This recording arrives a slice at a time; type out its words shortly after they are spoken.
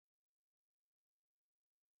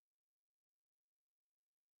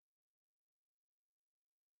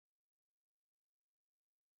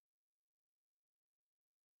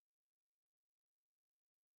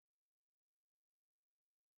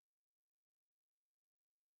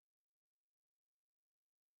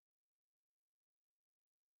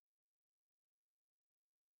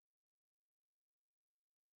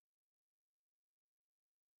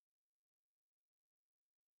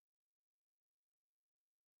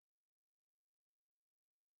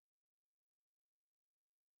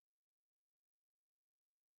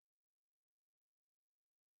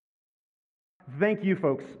Thank you,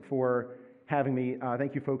 folks, for having me.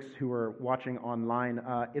 Thank you, folks who are watching online.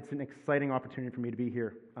 It's an exciting opportunity for me to be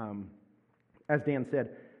here. As Dan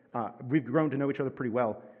said, we've grown to know each other pretty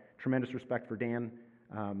well. Tremendous respect for Dan,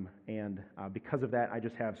 and because of that, I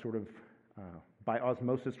just have sort of, by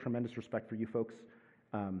osmosis, tremendous respect for you folks.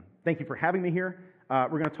 Thank you for having me here. We're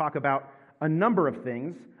going to talk about a number of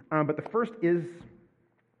things, but the first is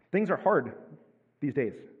things are hard these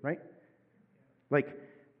days, right? Like,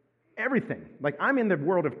 everything. Like, I'm in the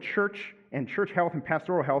world of church and church health and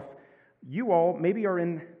pastoral health. You all maybe are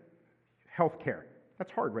in healthcare.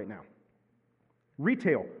 That's hard right now.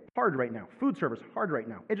 Retail, hard right now. Food service, hard right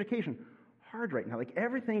now. Education, hard right now. Like,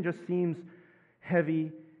 everything just seems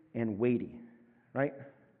heavy and weighty, right?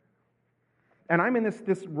 And I'm in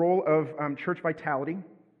this role of church vitality,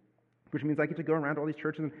 which means I get to go around to all these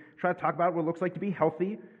churches and try to talk about what it looks like to be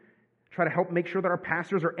healthy, try to help make sure that our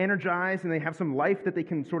pastors are energized and they have some life that they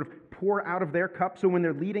can sort of pour out of their cup, so when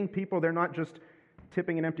they're leading people, they're not just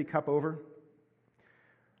tipping an empty cup over.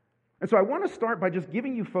 And so I want to start by just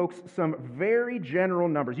giving you folks some very general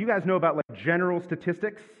numbers. You guys know about like general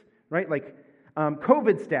statistics, right? Like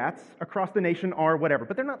COVID stats across the nation are whatever,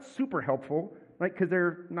 but they're not super helpful, right? Because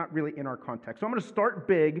they're not really in our context. So I'm going to start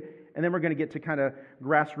big, and then we're going to get to kind of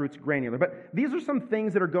grassroots granular. But these are some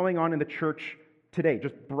things that are going on in the church today,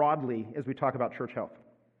 just broadly, as we talk about church health.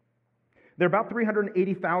 There are about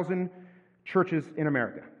 380,000 churches in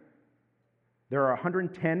America. There are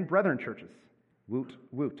 110 brethren churches. Woot,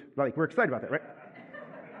 woot. Like, we're excited about that, right?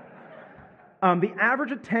 The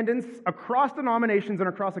average attendance across denominations and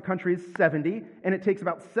across the country is 70, and it takes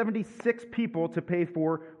about 76 people to pay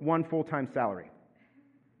for one full-time salary,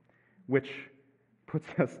 which puts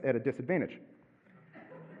us at a disadvantage.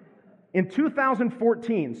 In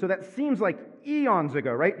 2014, so that seems like eons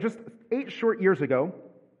ago, right? Just 8 short years ago,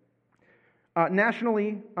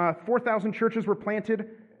 nationally, 4,000 churches were planted.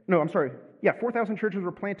 4,000 churches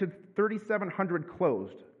were planted, 3,700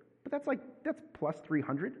 closed. But that's plus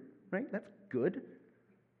 300, right? That's good.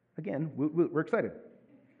 Again, we're excited.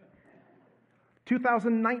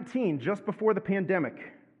 2019, just before the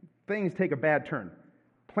pandemic, things take a bad turn.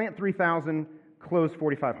 Plant 3,000, close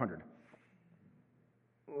 4,500.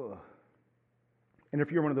 Ugh. And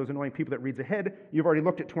if you're one of those annoying people that reads ahead, you've already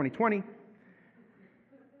looked at 2020.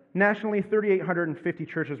 Nationally, 3,850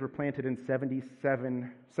 churches were planted and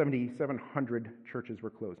 7,700 churches were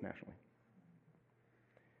closed nationally.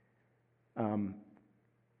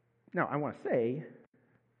 Now, I want to say,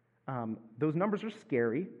 those numbers are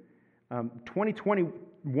scary.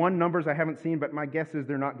 2021 numbers I haven't seen, but my guess is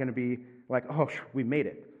they're not going to be like, oh, we made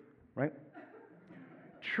it, right?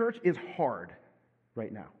 Church is hard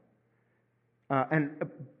right now. And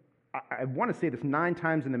I want to say this 9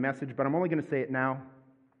 times in the message, but I'm only going to say it now.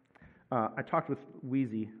 I talked with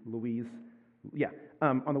Louise,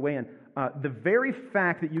 on the way in. The very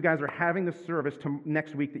fact that you guys are having the service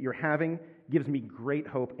next week that you're having gives me great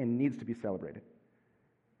hope and needs to be celebrated.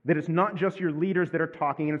 That it's not just your leaders that are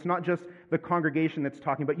talking, and it's not just the congregation that's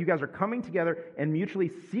talking, but you guys are coming together and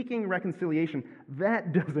mutually seeking reconciliation.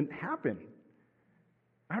 That doesn't happen.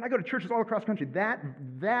 I go to churches all across the country. That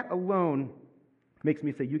alone makes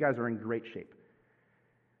me say, you guys are in great shape.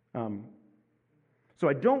 So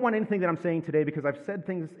I don't want anything that I'm saying today, because I've said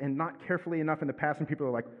things and not carefully enough in the past, and people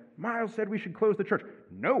are like, Miles said we should close the church.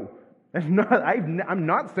 No, that's not. I'm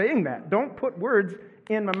not saying that. Don't put words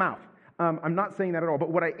in my mouth. I'm not saying that at all. But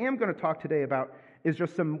what I am going to talk today about is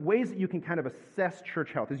just some ways that you can kind of assess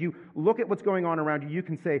church health. As you look at what's going on around you, you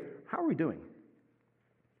can say, how are we doing?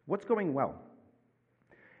 What's going well?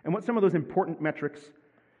 And what some of those important metrics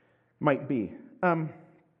might be. I'm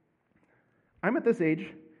at this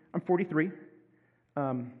age. I'm 43.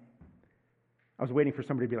 I was waiting for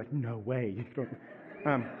somebody to be like, no way. You don't.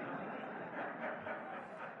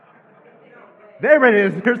 There it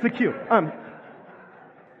is. There's the cue.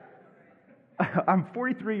 I'm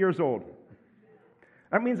 43 years old.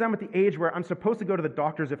 That means I'm at the age where I'm supposed to go to the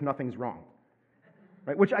doctors if nothing's wrong.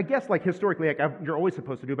 Right? Which I guess, like, historically, you're always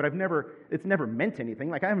supposed to do, but it's never meant anything.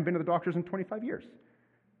 Like, I haven't been to the doctors in 25 years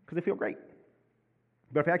because I feel great.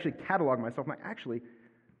 But if I actually catalog myself, I'm like, actually,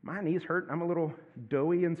 my knees hurt. I'm a little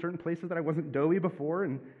doughy in certain places that I wasn't doughy before.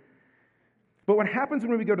 But what happens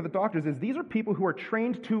when we go to the doctors is these are people who are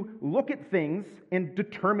trained to look at things and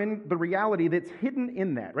determine the reality that's hidden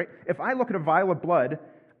in that, right? If I look at a vial of blood,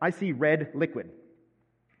 I see red liquid.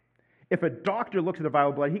 If a doctor looks at a vial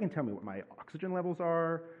of blood, he can tell me what my oxygen levels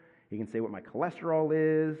are. He can say what my cholesterol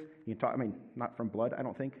is. He can talk, not from blood, I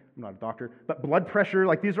don't think. I'm not a doctor. But blood pressure,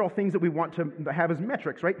 like, these are all things that we want to have as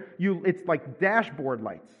metrics, right? It's like dashboard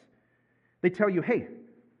lights. They tell you, hey,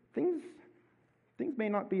 things may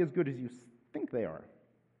not be as good as you think they are.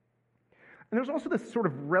 And there's also this sort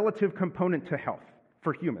of relative component to health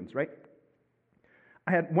for humans, right?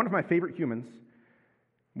 I had one of my favorite humans,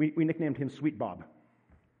 we nicknamed him Sweet Bob,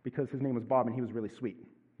 because his name was Bob and he was really sweet.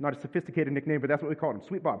 Not a sophisticated nickname, but that's what we called him,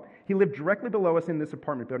 Sweet Bob. He lived directly below us in this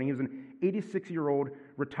apartment building. He was an 86-year-old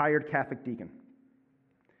retired Catholic deacon.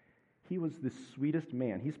 He was the sweetest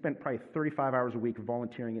man. He spent probably 35 hours a week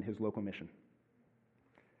volunteering in his local mission.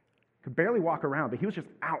 Could barely walk around, but he was just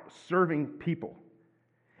out serving people.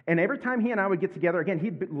 And every time he and I would get together, again,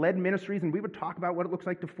 he'd led ministries, and we would talk about what it looks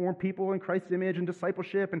like to form people in Christ's image and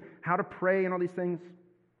discipleship and how to pray and all these things.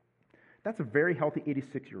 That's a very healthy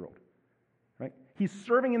 86-year-old, right? He's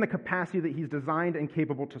serving in the capacity that he's designed and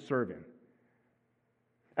capable to serve in.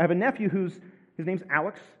 I have a nephew his name's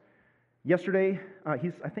Alex. Yesterday,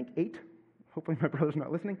 he's, I think, 8. Hopefully my brother's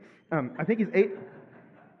not listening. I think he's 8.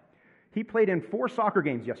 He played in 4 soccer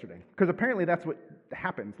games yesterday, because apparently that's what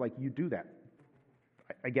happens. Like, you do that,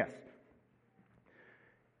 I guess.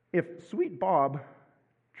 If Sweet Bob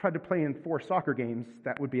tried to play in 4 soccer games,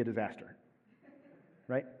 that would be a disaster,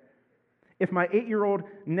 right? If my 8-year-old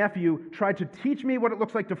nephew tried to teach me what it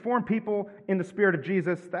looks like to form people in the Spirit of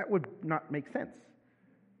Jesus, that would not make sense,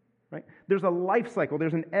 right? There's a life cycle.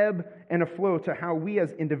 There's an ebb and a flow to how we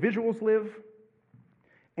as individuals live,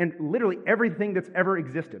 and literally everything that's ever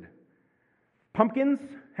existed. Pumpkins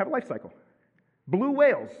have a life cycle. Blue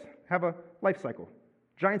whales have a life cycle.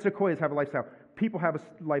 Giant sequoias have a life cycle. People have a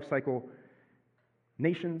life cycle.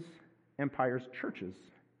 Nations, empires, churches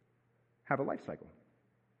have a life cycle.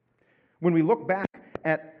 When we look back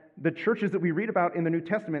at the churches that we read about in the New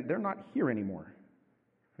Testament, they're not here anymore,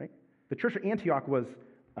 right? The church of Antioch was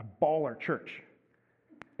a baller church,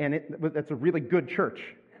 and it's a really good church.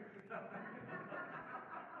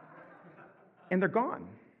 And they're gone,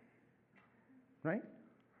 right?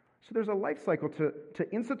 So there's a life cycle to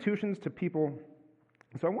institutions, to people.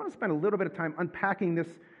 So I want to spend a little bit of time unpacking this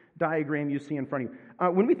diagram you see in front of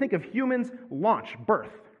you. When we think of humans, launch,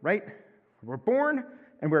 birth, right? We're born,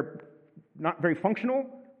 and we're not very functional.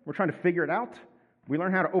 We're trying to figure it out. We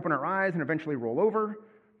learn how to open our eyes and eventually roll over.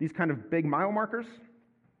 These kind of big mile markers.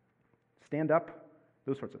 Stand up,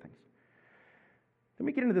 those sorts of things. Then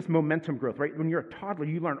we get into this momentum growth, right? When you're a toddler,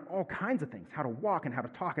 you learn all kinds of things. How to walk and how to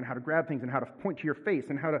talk and how to grab things and how to point to your face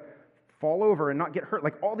and how to fall over and not get hurt.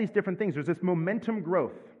 Like all these different things. There's this momentum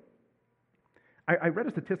growth. I read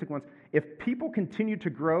a statistic once. If people continue to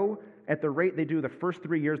grow at the rate they do the first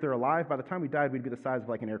 3 years they're alive, by the time we died, we'd be the size of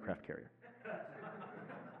like an aircraft carrier.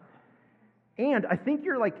 And I think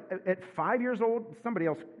you're like, at 5 years old, somebody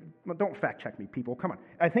else, well, don't fact check me, people, come on.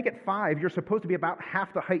 I think at 5, you're supposed to be about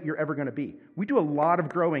half the height you're ever going to be. We do a lot of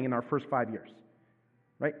growing in our first 5 years,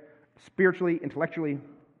 right? Spiritually, intellectually,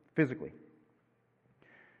 physically.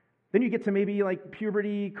 Then you get to maybe like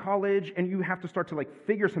puberty, college, and you have to start to like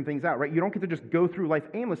figure some things out, right? You don't get to just go through life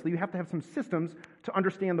aimlessly. You have to have some systems to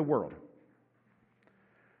understand the world.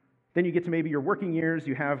 Then you get to maybe your working years.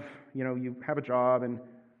 You have a job, and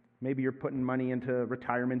maybe you're putting money into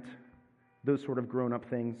retirement, those sort of grown-up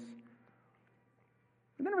things.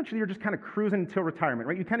 And then eventually you're just kind of cruising until retirement,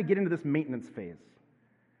 right? You kind of get into this maintenance phase.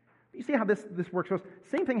 You see how this works?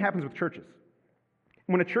 Same thing happens with churches.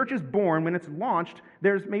 When a church is born, when it's launched,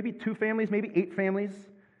 there's maybe 2 families, maybe 8 families,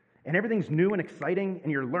 and everything's new and exciting,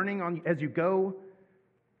 and you're learning as you go.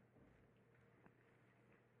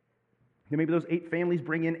 Then maybe those 8 families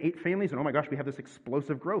bring in 8 families, and oh my gosh, we have this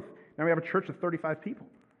explosive growth. Now we have a church of 35 people.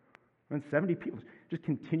 And 70 people. It just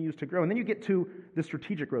continues to grow. And then you get to the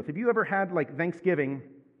strategic growth. Have you ever had like Thanksgiving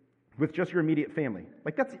with just your immediate family?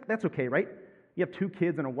 Like that's okay, right? You have 2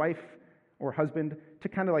 kids and a wife or husband to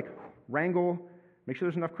kind of like wrangle, make sure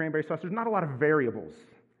there's enough cranberry sauce. There's not a lot of variables.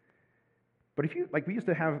 But if you, like we used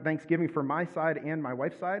to have Thanksgiving for my side and my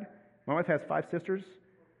wife's side. My wife has 5 sisters.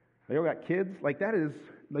 They all got kids. Like that is,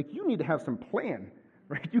 like you need to have some plan,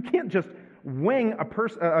 right? You can't just wing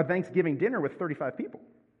a Thanksgiving dinner with 35 people.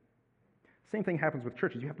 Same thing happens with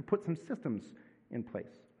churches. You have to put some systems in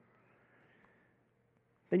place.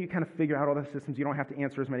 Then you kind of figure out all the systems. You don't have to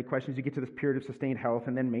answer as many questions. You get to this period of sustained health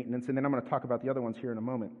and then maintenance, and then I'm going to talk about the other ones here in a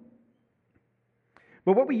moment.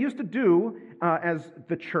 But what we used to do as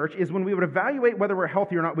the church is when we would evaluate whether we're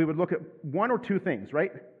healthy or not, we would look at 1 or 2 things,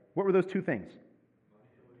 right? What were those 2 things?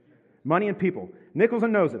 Money and people. Nickels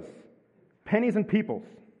and noses. Pennies and peoples.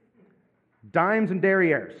 Dimes and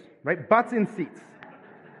derrieres, right? Butts in seats.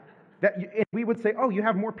 And we would say, oh, you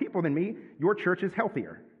have more people than me. Your church is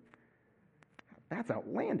healthier. That's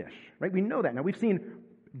outlandish, right? We know that. Now, we've seen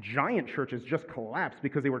giant churches just collapse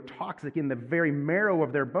because they were toxic in the very marrow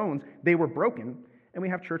of their bones. They were broken. And we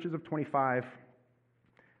have churches of 25,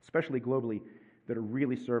 especially globally, that are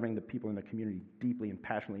really serving the people in the community deeply and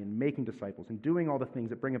passionately and making disciples and doing all the things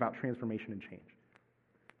that bring about transformation and change.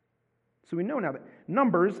 So we know now that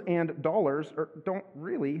numbers and dollars don't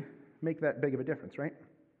really make that big of a difference, right?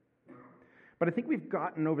 But I think we've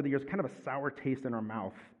gotten over the years kind of a sour taste in our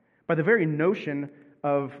mouth by the very notion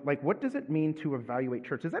of, like, what does it mean to evaluate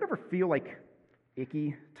church? Does that ever feel like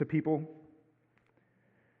icky to people?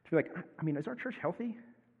 To be like, I mean, is our church healthy?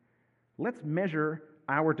 Let's measure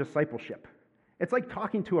our discipleship. It's like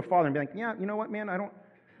talking to a father and being like, yeah, you know what, man, I don't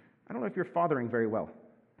know if you're fathering very well.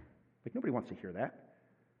 Like, nobody wants to hear that.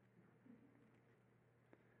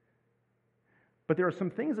 But there are some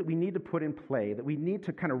things that we need to put in play, that we need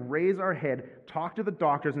to kind of raise our head, talk to the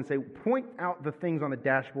doctors and say, point out the things on the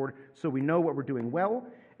dashboard so we know what we're doing well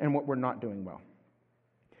and what we're not doing well.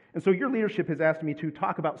 And so your leadership has asked me to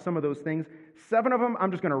talk about some of those things. 7 of them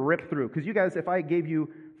I'm just going to rip through, because you guys, if I gave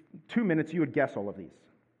you 2 minutes, you would guess all of these.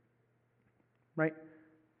 Right?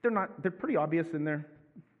 They're pretty obvious in there.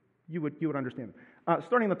 You would understand them.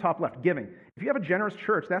 Starting in the top left, giving. If you have a generous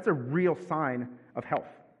church, that's a real sign of health.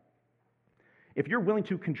 If you're willing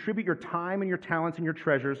to contribute your time and your talents and your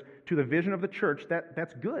treasures to the vision of the church,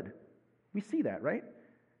 that's good. We see that, right?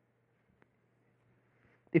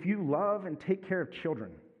 If you love and take care of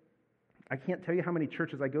children, I can't tell you how many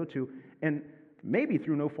churches I go to, and maybe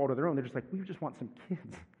through no fault of their own, they're just like, we just want some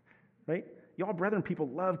kids, right? Y'all brethren people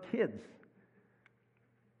love kids.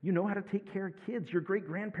 You know how to take care of kids. You're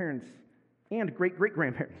great-grandparents and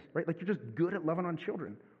great-great-grandparents, right? Like, you're just good at loving on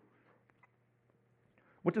children.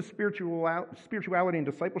 What does spirituality and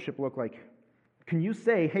discipleship look like? Can you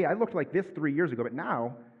say, hey, I looked like this 3 years ago, but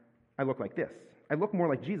now I look like this? I look more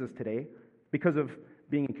like Jesus today because of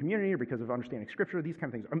being in community or because of understanding Scripture, these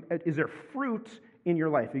kind of things. Is there fruit in your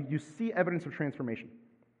life? You see evidence of transformation.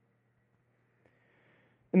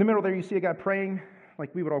 In the middle there, you see a guy praying.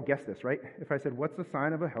 Like, we would all guess this, right? If I said, what's the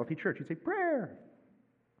sign of a healthy church? You'd say, prayer.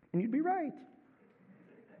 And you'd be right.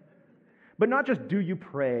 But not just do you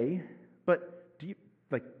pray, but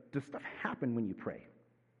does stuff happen when you pray?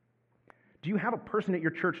 Do you have a person at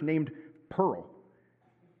your church named Pearl?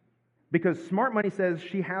 Because Smart Money says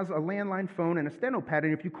she has a landline phone and a steno pad,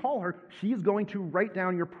 and if you call her, she's going to write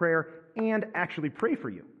down your prayer and actually pray for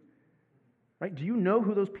you. Right? Do you know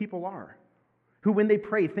who those people are? Who, when they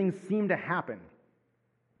pray, things seem to happen.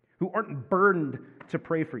 Who aren't burdened to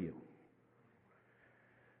pray for you.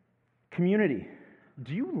 Community.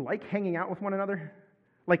 Do you like hanging out with one another?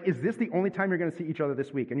 Like, is this the only time you're going to see each other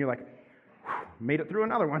this week? And you're like, made it through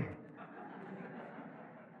another one.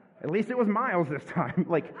 At least it was Miles this time.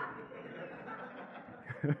 Like,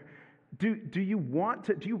 do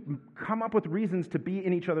you come up with reasons to be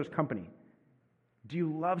in each other's company? Do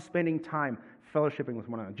you love spending time fellowshipping with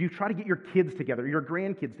one another? Do you try to get your kids together, your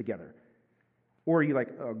grandkids together? Or are you like,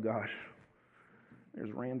 oh gosh,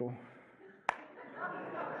 there's Randall.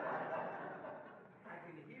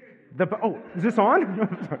 Is this on?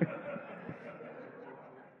 Sorry.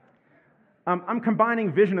 I'm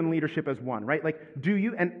combining vision and leadership as one, right? Like, do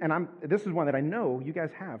you, this is one that I know you guys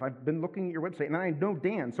have. I've been looking at your website, and I know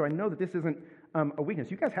Dan, so I know that this isn't a weakness.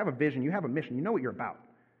 You guys have a vision, you have a mission, you know what you're about,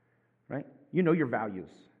 right? You know your values.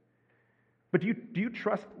 But do you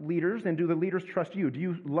trust leaders, and do the leaders trust you? Do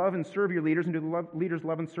you love and serve your leaders, and do the leaders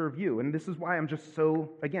love and serve you? And this is why I'm just so,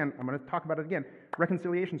 again, I'm going to talk about it again,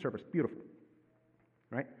 reconciliation service, beautiful,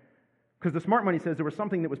 right? Because the Smart Money says there was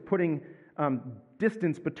something that was putting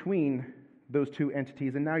distance between those two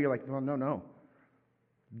entities, and now you're like, well, no.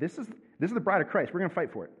 This is the bride of Christ. We're going to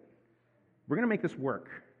fight for it. We're going to make this work.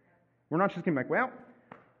 We're not just going to be like, well,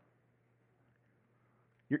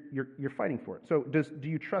 you're fighting for it. So do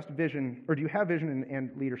you trust vision, or do you have vision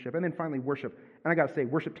and leadership? And then finally, worship. And I got to say,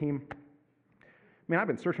 worship team. Man, I've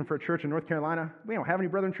been searching for a church in North Carolina. We don't have any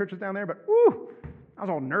brethren churches down there, but woo! I was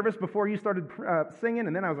all nervous before you started singing,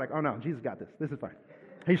 and then I was like, oh no, Jesus got this. This is fine.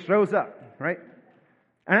 He shows up, right?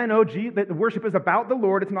 And I know that worship is about the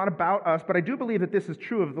Lord. It's not about us, but I do believe that this is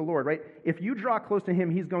true of the Lord, right? If you draw close to Him,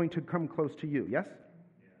 He's going to come close to you, yes?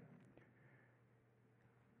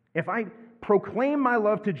 If I proclaim my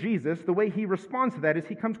love to Jesus, the way He responds to that is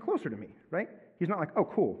He comes closer to me, right? He's not like, oh,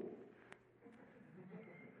 cool.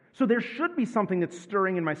 So there should be something that's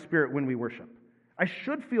stirring in my spirit when we worship. I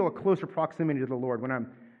should feel a closer proximity to the Lord when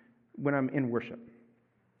I'm in worship.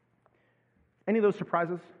 Any of those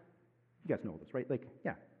surprises? You guys know this, right? Like,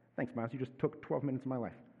 yeah, thanks, Miles. You just took 12 minutes of my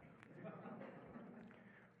life.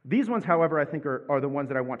 These ones, however, I think are the ones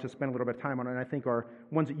that I want to spend a little bit of time on, and I think are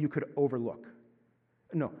ones that you could overlook.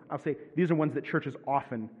 No, I'll say these are ones that churches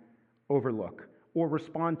often overlook or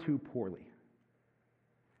respond to poorly.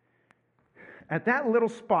 At that little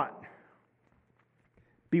spot,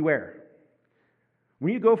 beware.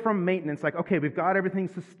 When you go from maintenance, like, okay, we've got everything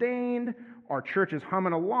sustained, our church is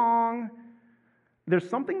humming along, there's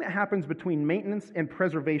something that happens between maintenance and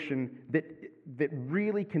preservation that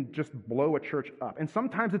really can just blow a church up. And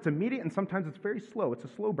sometimes it's immediate, and sometimes it's very slow. It's a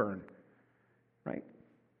slow burn, right?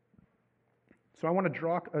 So I want to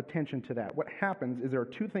draw attention to that. What happens is there are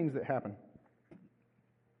two things that happen.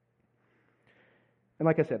 And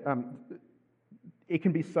like I said, it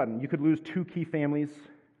can be sudden. You could lose 2 key families,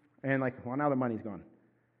 and like, well, now the money's gone.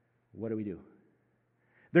 What do we do?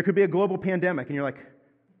 There could be a global pandemic, and you're like,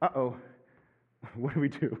 uh-oh, what do we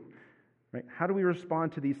do? Right? How do we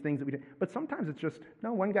respond to these things that we do? But sometimes it's just,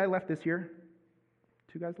 no, 1 guy left this year,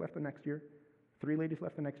 2 guys left the next year, 3 ladies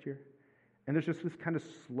left the next year. And there's just this kind of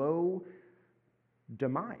slow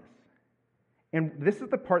demise. And this is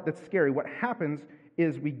the part that's scary. What happens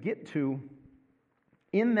is we get to,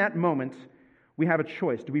 in that moment, we have a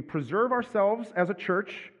choice. Do we preserve ourselves as a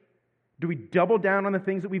church? Do we double down on the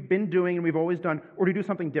things that we've been doing and we've always done? Or do we do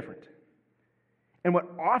something different? And what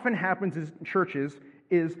often happens in churches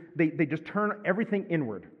is they just turn everything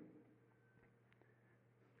inward.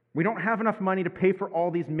 We don't have enough money to pay for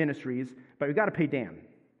all these ministries, but we've got to pay Dan.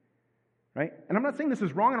 Right? And I'm not saying this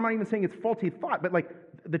is wrong, and I'm not even saying it's faulty thought, but like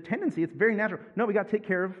the tendency, it's very natural. No, we got to take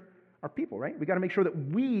care of our people, right? We got to make sure that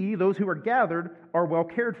we, those who are gathered, are well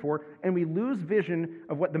cared for, and we lose vision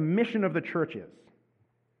of what the mission of the church is.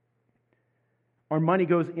 Our money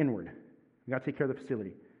goes inward. We got to take care of the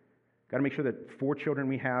facility. Got to make sure that 4 children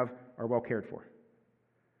we have are well cared for.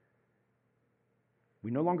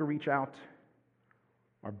 We no longer reach out.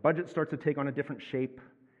 Our budget starts to take on a different shape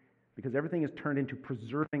because everything is turned into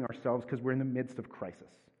preserving ourselves because we're in the midst of crisis.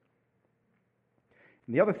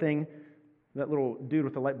 And the other thing, that little dude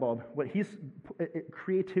with the light bulb,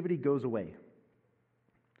 creativity goes away.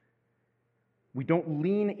 We don't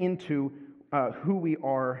lean into who we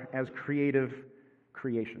are as creative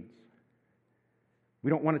creations. We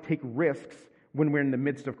don't want to take risks when we're in the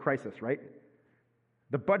midst of crisis, right?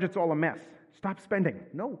 The budget's all a mess. Stop spending.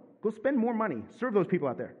 No, go spend more money. Serve those people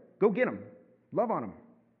out there. Go get them. Love on them.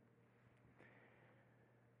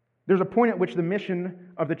 There's a point at which the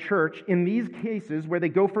mission of the church, in these cases where they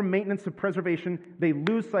go from maintenance to preservation, they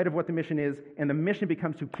lose sight of what the mission is, and the mission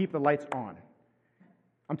becomes to keep the lights on.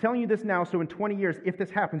 I'm telling you this now, so in 20 years, if this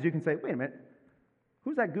happens, you can say, wait a minute,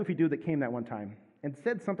 who's that goofy dude that came that one time and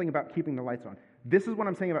said something about keeping the lights on? This is what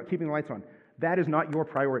I'm saying about keeping the lights on. That is not your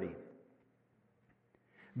priority.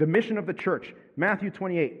 The mission of the church, Matthew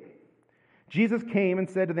 28. Jesus came and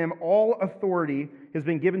said to them, all authority has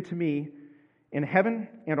been given to me in heaven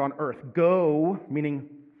and on earth. Go, meaning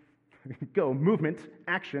go, movement,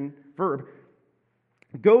 action, verb.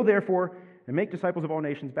 Go, therefore, and make disciples of all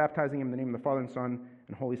nations, baptizing them in the name of the Father and Son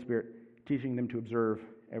and Holy Spirit, teaching them to observe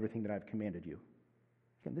everything that I've commanded you.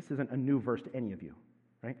 Again, this isn't a new verse to any of you,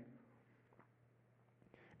 right?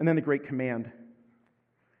 And then the great command.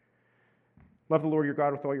 Love the Lord your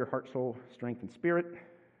God with all your heart, soul, strength, and spirit.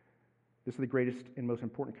 This is the greatest and most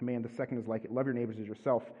important command. The second is like it. Love your neighbors as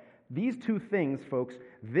yourself. These 2 things, folks,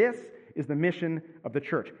 this is the mission of the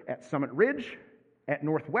church. At Summit Ridge, at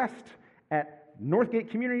Northwest, at Northgate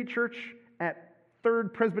Community Church, at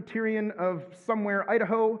Third Presbyterian of somewhere,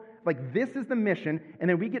 Idaho. Like, this is the mission, and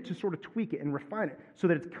then we get to sort of tweak it and refine it so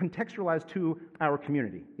that it's contextualized to our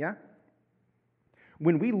community, yeah?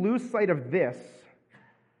 When we lose sight of this,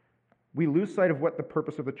 we lose sight of what the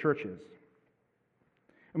purpose of the church is.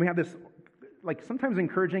 And we have this, like, sometimes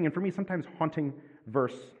encouraging and for me, sometimes haunting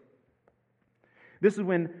verse. This is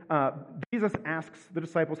when Jesus asks the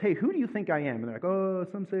disciples, hey, who do you think I am? And they're like, oh,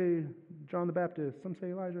 some say John the Baptist, some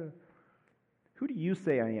say Elijah. Who do you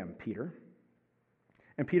say I am, Peter?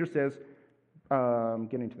 And Peter says,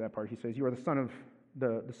 getting to that part, he says, you are the Son of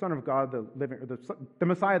God, the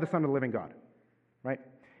Messiah, the Son of the living God. Right?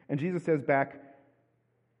 And Jesus says back,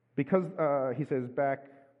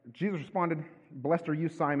 Jesus responded, blessed are you,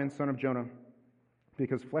 Simon, son of Jonah,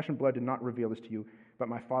 because flesh and blood did not reveal this to you, but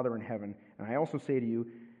my Father in heaven. And I also say to you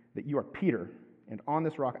that you are Peter, and on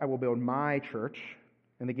this rock I will build my church,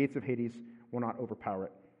 and the gates of Hades will not overpower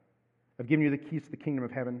it. I've given you the keys to the kingdom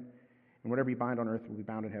of heaven, and whatever you bind on earth will be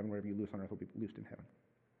bound in heaven, whatever you loose on earth will be loosed in heaven.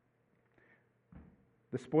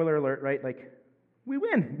 The spoiler alert, right? Like, we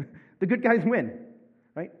win. The good guys win,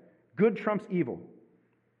 right? Good trumps evil.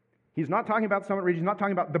 He's not talking about Summit Ridge. He's not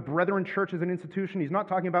talking about the Brethren Church as an institution. He's not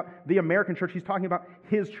talking about the American church. He's talking about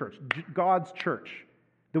his church, God's church,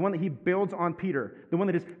 the one that he builds on Peter, the one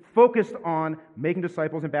that is focused on making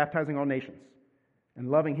disciples and baptizing all nations and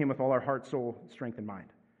loving him with all our heart, soul, strength, and mind.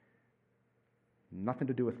 Nothing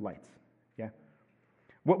to do with lights, yeah?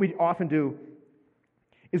 What we often do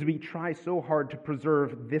is we try so hard to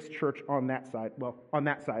preserve this church on that side. Well, on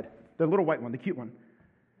that side, the little white one, the cute one.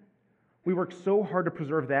 We work so hard to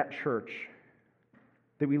preserve that church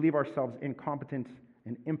that we leave ourselves incompetent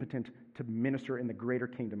and impotent to minister in the greater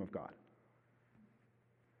kingdom of God.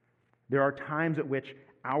 There are times at which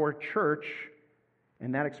our church,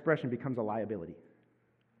 and that expression, becomes a liability.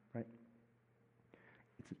 Right?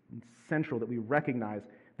 It's essential that we recognize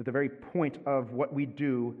that the very point of what we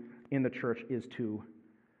do in the church is to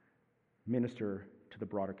minister to the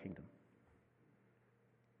broader kingdom.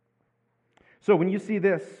 So when you see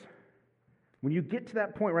this, when you get to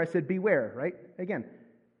that point where I said beware, right? Again,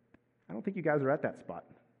 I don't think you guys are at that spot.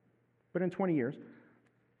 But in 20 years,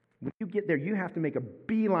 when you get there, you have to make a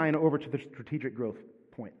beeline over to the strategic growth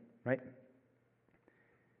point, right?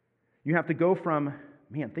 You have to go from,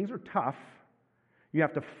 man, things are tough. You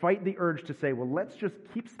have to fight the urge to say, well, let's just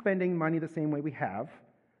keep spending money the same way we have.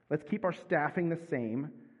 Let's keep our staffing the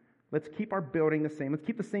same. Let's keep our building the same. Let's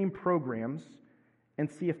keep the same programs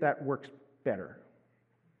and see if that works better.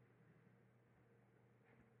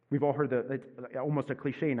 We've all heard it's almost a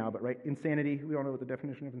cliche now, but right, insanity, we all know what the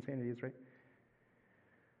definition of insanity is, right?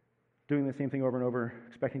 Doing the same thing over and over,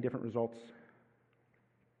 expecting different results.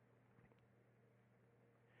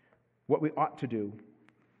 What we ought to do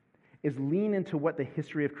is lean into what the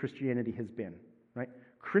history of Christianity has been, right?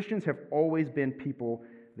 Christians have always been people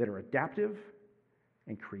that are adaptive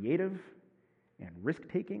and creative and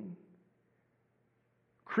risk-taking.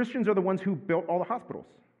 Christians are the ones who built all the hospitals.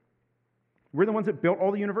 We're the ones that built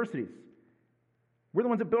all the universities. We're the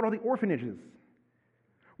ones that built all the orphanages.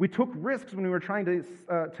 We took risks when we were trying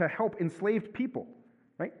to help enslaved people,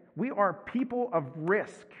 right? We are people of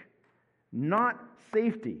risk, not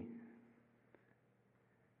safety.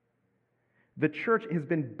 The church has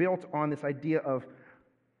been built on this idea of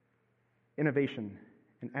innovation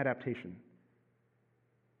and adaptation.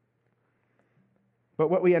 But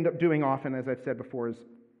what we end up doing often, as I've said before, is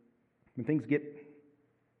when things get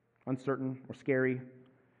uncertain or scary,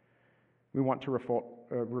 we want to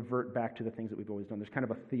revert back to the things that we've always done. There's kind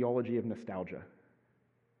of a theology of nostalgia,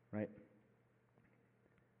 right?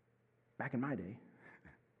 Back in my day.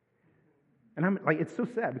 And I'm like, it's so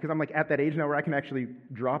sad because I'm like at that age now where I can actually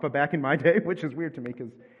drop a back in my day, which is weird to me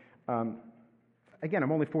because, again,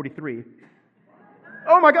 I'm only 43.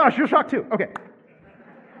 Oh my gosh, you're shocked too. Okay.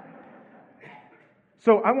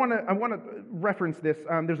 So I want to reference this.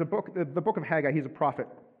 There's a book, the book of Haggai. He's a prophet.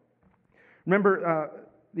 Remember,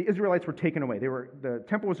 the Israelites were taken away. The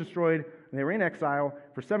temple was destroyed, and they were in exile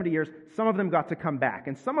for 70 years. Some of them got to come back,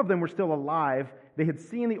 and some of them were still alive. They had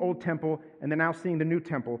seen the old temple, and they're now seeing the new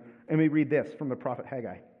temple. And we read this from the prophet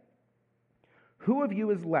Haggai. Who of you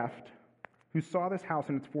is left who saw this house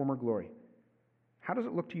in its former glory? How does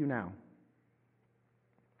it look to you now?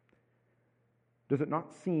 Does it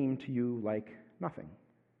not seem to you like nothing?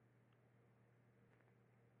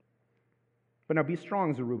 But now be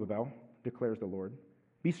strong, Zerubbabel, declares the Lord.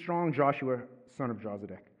 Be strong, Joshua, son of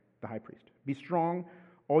Jozadak, the high priest. Be strong,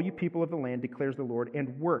 all you people of the land, declares the Lord,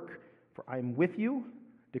 and work, for I am with you,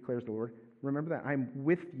 declares the Lord. Remember that. I am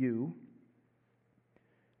with you,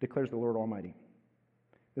 declares the Lord Almighty.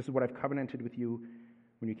 This is what I've covenanted with you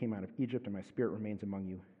when you came out of Egypt, and my spirit remains among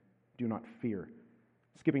you. Do not fear.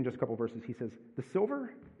 Skipping just a couple verses, he says, the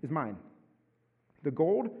silver is mine. The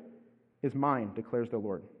gold is mine, declares the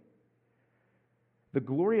Lord. The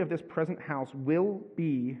glory of this present house will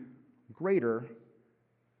be greater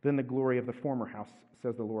than the glory of the former house,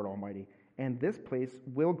 says the Lord Almighty. And this place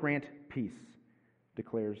will grant peace,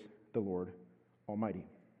 declares the Lord Almighty.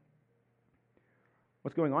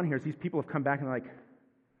 What's going on here is these people have come back and they're like,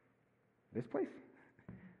 this place?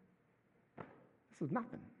 This is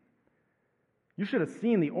nothing. You should have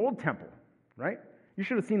seen the old temple, right? You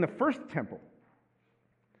should have seen the first temple.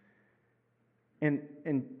 And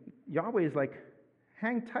Yahweh is like,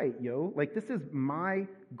 hang tight, yo. Like, this is my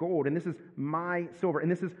gold, and this is my silver,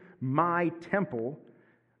 and this is my temple.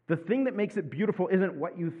 The thing that makes it beautiful isn't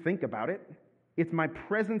what you think about it. It's my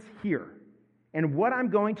presence here and what I'm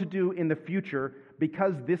going to do in the future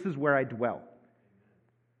because this is where I dwell.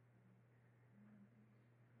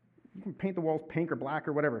 You can paint the walls pink or black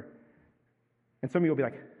or whatever. And some of you will be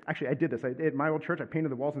like, actually, I did this. I did my old church. I painted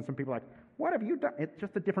the walls, and some people are like, what have you done? It's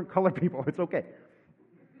just a different color, people. It's okay.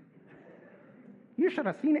 You should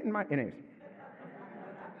have seen it in my... Anyways.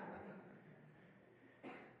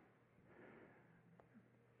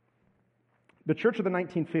 The church of the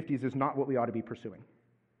 1950s is not what we ought to be pursuing.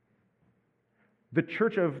 The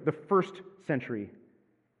church of the first century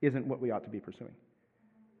isn't what we ought to be pursuing.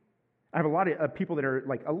 I have a lot of people that are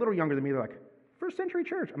like a little younger than me. They're like, first century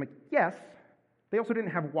church. I'm like, yes. They also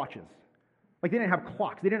didn't have watches. Like, they didn't have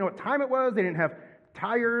clocks. They didn't know what time it was. They didn't have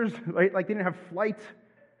tires, right? Like, they didn't have flight.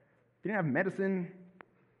 They didn't have medicine.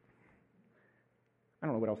 I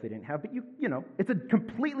don't know what else they didn't have, but you know, it's a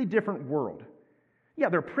completely different world. Yeah,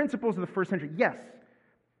 there are principles of the first century. Yes,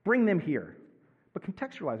 bring them here. But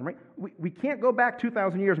contextualize them, right? We can't go back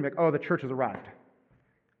 2,000 years and be like, oh, the church has arrived.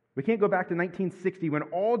 We can't go back to 1960 when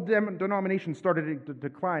all denominations started to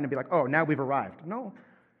decline and be like, oh, now we've arrived. No.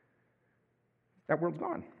 That world's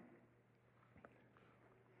gone.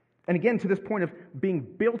 And again, to this point of being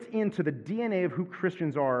built into the DNA of who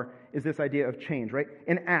Christians are is this idea of change, right?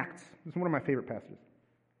 In Acts, this is one of my favorite passages.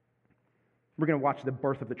 We're going to watch the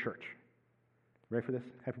birth of the church. Ready for this?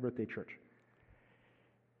 Happy birthday, church.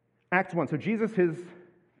 Acts 1. So Jesus has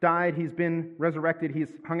died, he's been resurrected, he's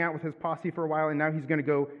hung out with his posse for a while, and now he's going to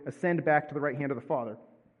go ascend back to the right hand of the Father.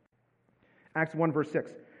 Acts 1, verse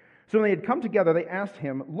 6. So when they had come together, they asked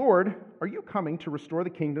him, Lord, are you coming to restore the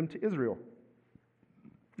kingdom to Israel?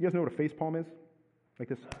 You guys know what a facepalm is? Like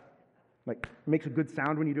this. Like, makes a good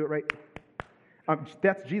sound when you do it right.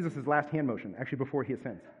 That's Jesus' last hand motion, actually, before he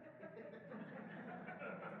ascends.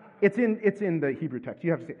 It's in the Hebrew text.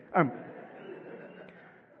 You have to see it.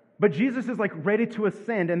 But Jesus is like ready to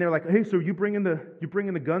ascend, and they're like, hey, so you bringing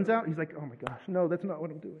the guns out? He's like, oh my gosh, no, that's not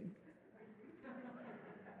what I'm doing.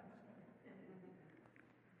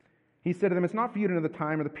 He said to them, it's not for you to know the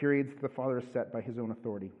time or the periods that the Father has set by his own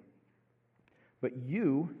authority. But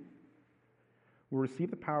you will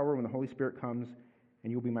receive the power when the Holy Spirit comes,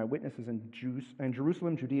 and you will be my witnesses in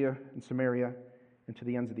Jerusalem, Judea, and Samaria, and to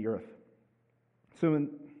the ends of the earth. So,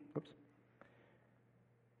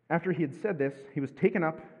 after he had said this, he was taken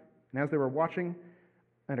up, and as they were watching,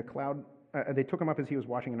 and a cloud, they took him up as he was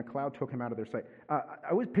watching, and a cloud took him out of their sight. I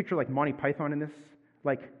always picture like Monty Python in this.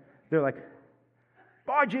 Like, they're like,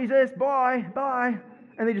 bye, Jesus, bye, bye.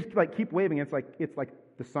 And they just like keep waving. It's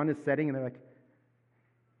like the sun is setting, and they're like,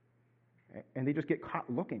 and they just get caught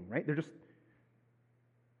looking, right?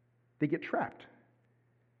 They get trapped.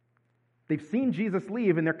 They've seen Jesus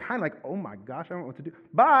leave, and they're kind of like, oh my gosh, I don't know what to do.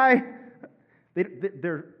 Bye! They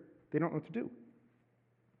don't know what to do.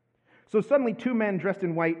 So suddenly 2 men dressed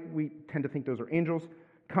in white, we tend to think those are angels,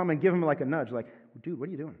 come and give him like a nudge, like, dude, what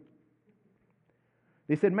are you doing?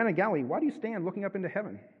 They said, men of Galilee, why do you stand looking up into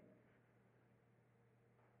heaven?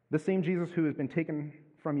 The same Jesus who has been taken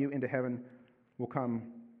from you into heaven will come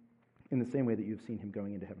in the same way that you've seen him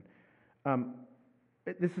going into heaven.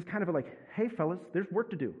 This is kind of like, hey, fellas, there's work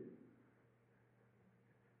to do.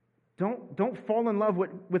 Don't fall in love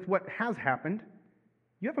with what has happened.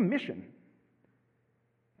 You have a mission.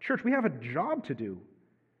 Church, we have a job to do.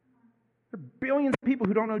 There are billions of people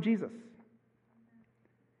who don't know Jesus.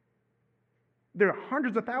 There are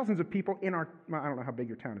hundreds of thousands of people in I don't know how big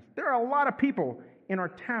your town is. There are a lot of people in our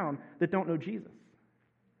town that don't know Jesus,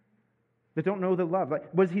 that don't know the love.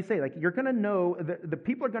 Like, what does he say? Like, you're going to know, the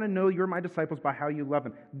people are going to know you're my disciples by how you love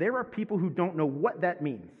them. There are people who don't know what that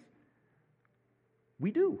means. We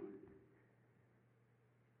do.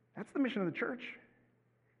 That's the mission of the church.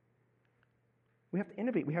 We have to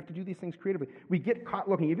innovate. We have to do these things creatively. We get caught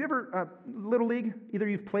looking. Have you ever, Little League, either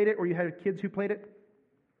you've played it or you had kids who played it?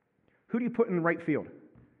 Who do you put in the right field?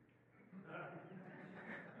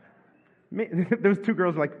 Those 2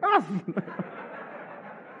 girls are like, us!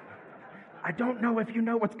 I don't know if you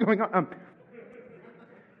know what's going on.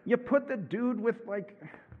 You put the dude with like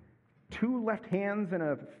 2 left hands and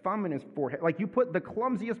a thumb in his forehead. Like, you put the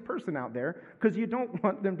clumsiest person out there because you don't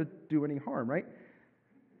want them to do any harm, right?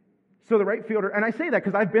 So the right fielder, and I say that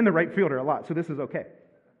because I've been the right fielder a lot, so this is okay.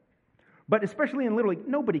 But especially in Little League,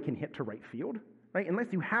 nobody can hit to right field, right? Unless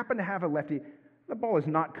you happen to have a lefty, the ball is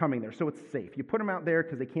not coming there, so it's safe. You put them out there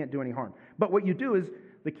because they can't do any harm. But what you do is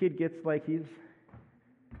the kid gets like he's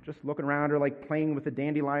just looking around or like playing with a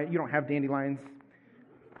dandelion. You don't have dandelions.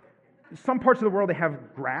 Some parts of the world, they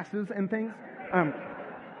have grasses and things.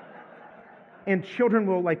 And children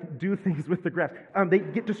will like do things with the grass. They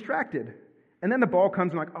get distracted. And then the ball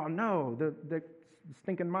comes and like, oh no, the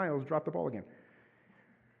stinking Miles dropped the ball again.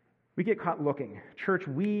 We get caught looking. Church,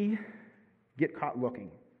 we get caught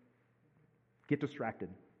looking. Get distracted.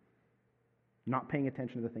 Not paying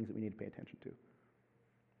attention to the things that we need to pay attention to.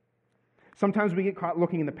 Sometimes we get caught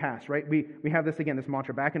looking in the past, right? We have this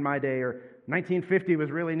mantra, back in my day, or 1950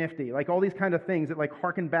 was really nifty. Like all these kind of things that like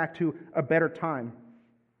harken back to a better time.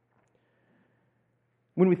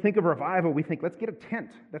 When we think of revival, we think, let's get a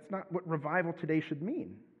tent. That's not what revival today should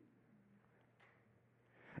mean.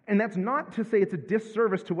 And that's not to say it's a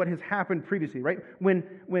disservice to what has happened previously, right? When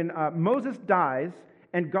Moses dies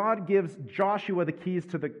and God gives Joshua the keys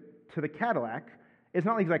to the Cadillac, It's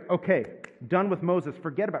not like he's like, okay, done with Moses,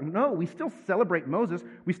 forget about it. No, we still celebrate Moses.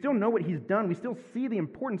 We still know what he's done. We still see the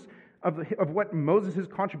importance of what Moses'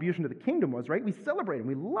 contribution to the kingdom was, right? We celebrate him.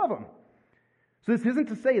 We love him. So this isn't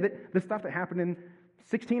to say that the stuff that happened in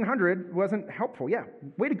 1600 wasn't helpful. Yeah,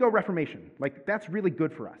 way to go, Reformation. Like, that's really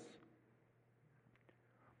good for us.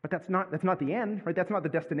 But that's not the end, right? That's not the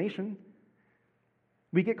destination.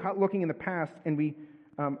 We get caught looking in the past, and we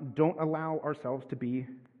don't allow ourselves to be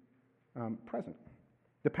present.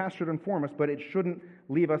 The past should inform us, but it shouldn't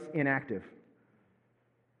leave us inactive.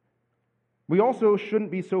 We also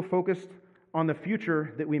shouldn't be so focused on the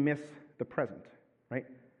future that we miss the present, right?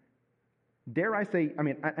 Dare I say,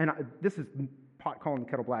 this is pot calling the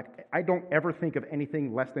kettle black. I don't ever think of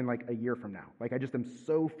anything less than like a year from now. Like, I just am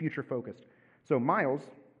so future focused. So Miles,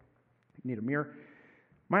 you need a mirror.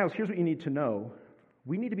 Miles, here's what you need to know.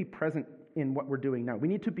 We need to be present in what we're doing now. We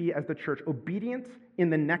need to be, as the church, obedient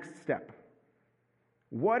in the next step.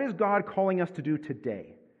 What is God calling us to do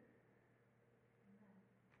today?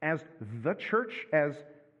 As the church, as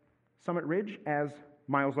Summit Ridge, as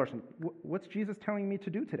Miles Larson, what's Jesus telling me to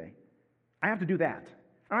do today? I have to do that.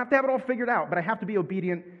 I don't have to have it all figured out, but I have to be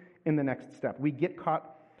obedient in the next step. We get caught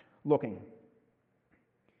looking.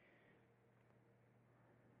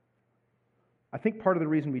 I think part of the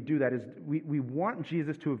reason we do that is we want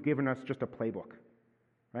Jesus to have given us just a playbook,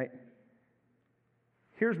 right?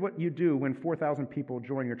 Here's what you do when 4,000 people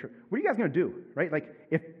join your church. What are you guys going to do, right? Like,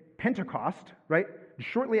 if Pentecost, right,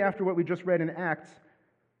 shortly after what we just read in Acts,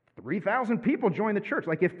 3,000 people join the church.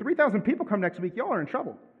 Like, if 3,000 people come next week, y'all are in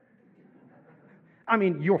trouble. I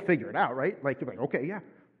mean, you'll figure it out, right? Like, you're like, okay, yeah,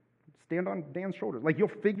 stand on Dan's shoulders. Like, you'll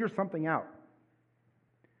figure something out.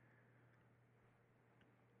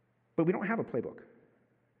 But we don't have a playbook.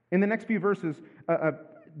 In the next few verses,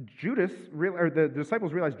 the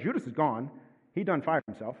disciples realize Judas is gone. He done fired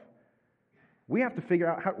himself. We have to figure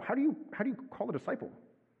out how do you call a disciple?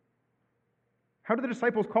 How do the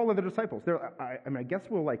disciples call other disciples? I guess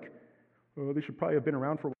we'll they should probably have been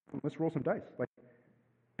around for a while. Let's roll some dice. Like,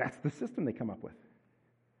 that's the system they come up with.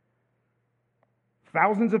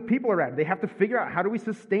 Thousands of people are added. They have to figure out, how do we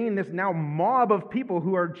sustain this now mob of people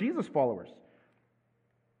who are Jesus followers?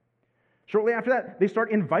 Shortly after that, they start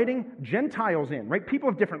inviting Gentiles in, right? People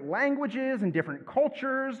of different languages and different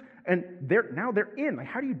cultures, and they're in. Like,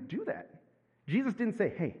 how do you do that? Jesus didn't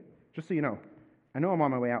say, hey, just so you know, I know I'm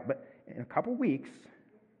on my way out, but in a couple weeks,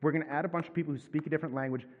 we're going to add a bunch of people who speak a different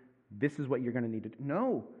language. This is what you're going to need to do.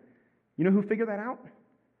 No. You know who figured that out?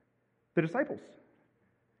 The disciples.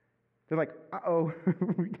 They're like, uh-oh,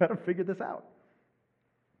 we got to figure this out.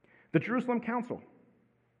 The Jerusalem Council.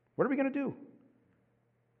 What are we going to do?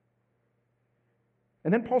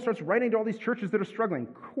 And then Paul starts writing to all these churches that are struggling.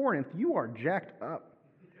 Corinth, you are jacked up.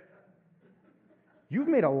 You've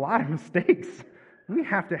made a lot of mistakes. We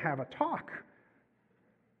have to have a talk.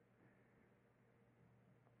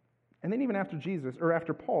 And then even after Jesus, or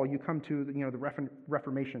after Paul, you come to the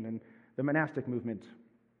Reformation and the monastic movement.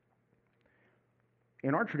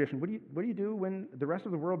 In our tradition, what do you do when the rest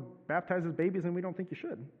of the world baptizes babies and we don't think you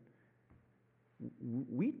should?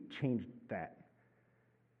 We changed that.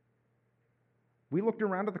 We looked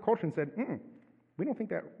around at the culture and said, we don't think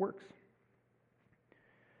that works.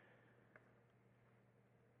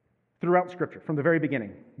 Throughout Scripture, from the very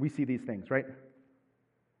beginning, we see these things, right?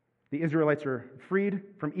 The Israelites are freed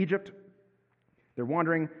from Egypt. They're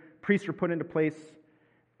wandering. Priests are put into place.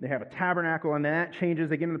 They have a tabernacle, and then that changes.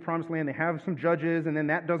 They get into the promised land. They have some judges, and then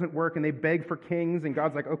that doesn't work, and they beg for kings, and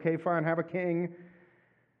God's like, okay, fine, have a king.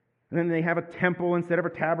 And then they have a temple instead of a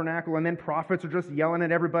tabernacle, and then prophets are just yelling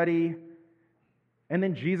at everybody. And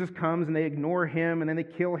then Jesus comes, and they ignore him, and then they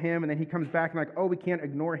kill him, and then he comes back and like, oh, we can't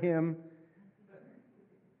ignore him.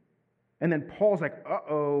 And then Paul's like,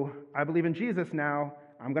 uh-oh, I believe in Jesus now.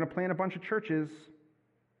 I'm going to plant a bunch of churches. And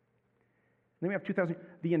then we have 2,000.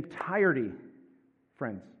 The entirety,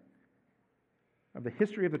 friends, of the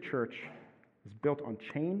history of the church is built on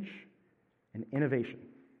change and innovation.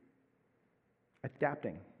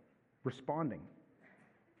 Adapting, responding,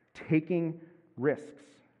 taking risks,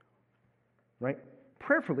 right?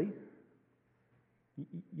 Prayerfully.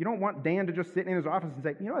 You don't want Dan to just sit in his office and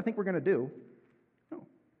say, you know what I think we're going to do? No.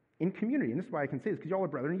 In community, and this is why I can say this, because y'all are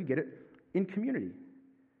brethren, you get it. In community.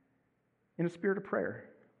 In a spirit of prayer.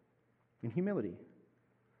 In humility.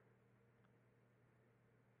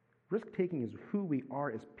 Risk-taking is who we are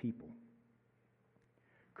as people.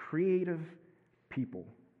 Creative people.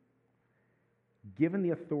 Given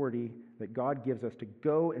the authority that God gives us to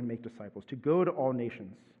go and make disciples, to go to all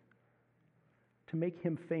nations, to make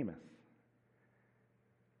him famous.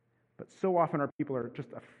 But so often our people are just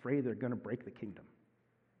afraid they're going to break the kingdom.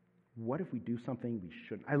 what if we do something we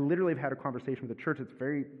shouldn't? I literally have had a conversation with a church that's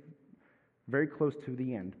very, very close to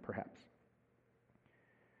the end, perhaps.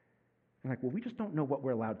 And like, well, we just don't know what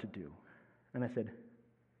we're allowed to do. And I said,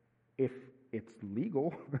 if it's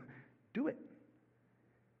legal, do it.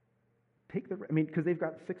 Because they've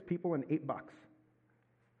got 6 people and $8.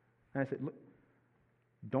 And I said, look,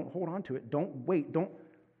 don't hold on to it. Don't wait.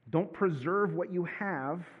 Don't preserve what you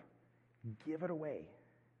have. Give it away.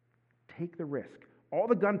 Take the risk. All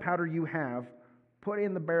the gunpowder you have, put it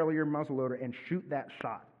in the barrel of your muzzleloader and shoot that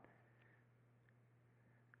shot.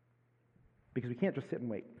 Because we can't just sit and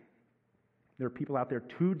wait. There are people out there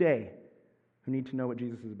today who need to know what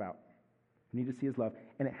Jesus is about, who need to see his love,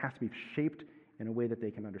 and it has to be shaped in a way that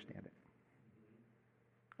they can understand it.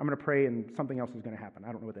 I'm going to pray, and something else is going to happen.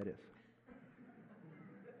 I don't know what that is.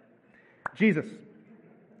 Jesus,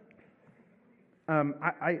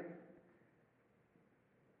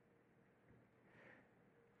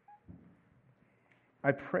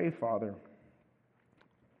 I pray, Father,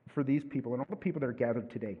 for these people and all the people that are gathered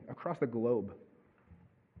today across the globe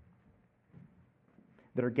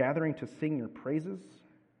that are gathering to sing your praises,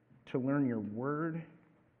 to learn your word,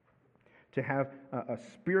 to have a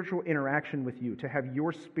spiritual interaction with you, to have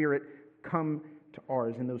your Spirit come to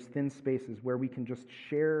ours in those thin spaces where we can just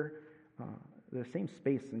share the same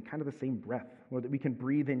space and kind of the same breath, or that we can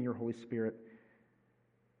breathe in your Holy Spirit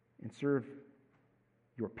and serve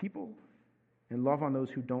your people and love on those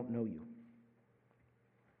who don't know you.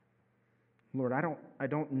 Lord, I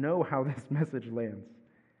don't know how this message lands.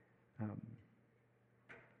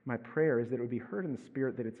 My prayer is that it would be heard in the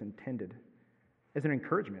spirit that it's intended as an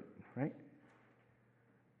encouragement, right?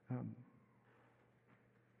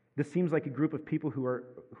 This seems like a group of people who are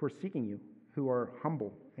seeking you, who are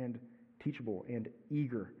humble and teachable and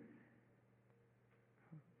eager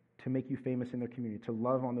to make you famous in their community, to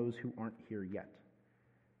love on those who aren't here yet,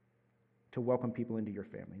 to welcome people into your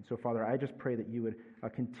family. And so, Father, I just pray that you would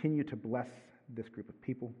continue to bless this group of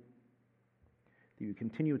people, that you would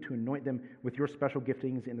continue to anoint them with your special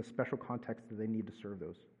giftings in the special context that they need to serve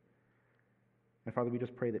those. And Father, we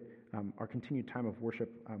just pray that our continued time of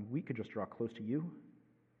worship, we could just draw close to you,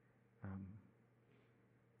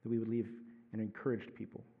 that we would leave an encouraged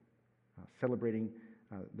people, celebrating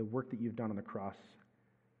the work that you've done on the cross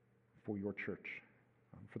for your church,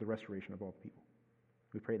 for the restoration of all people.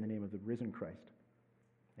 We pray in the name of the risen Christ.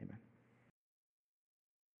 Amen.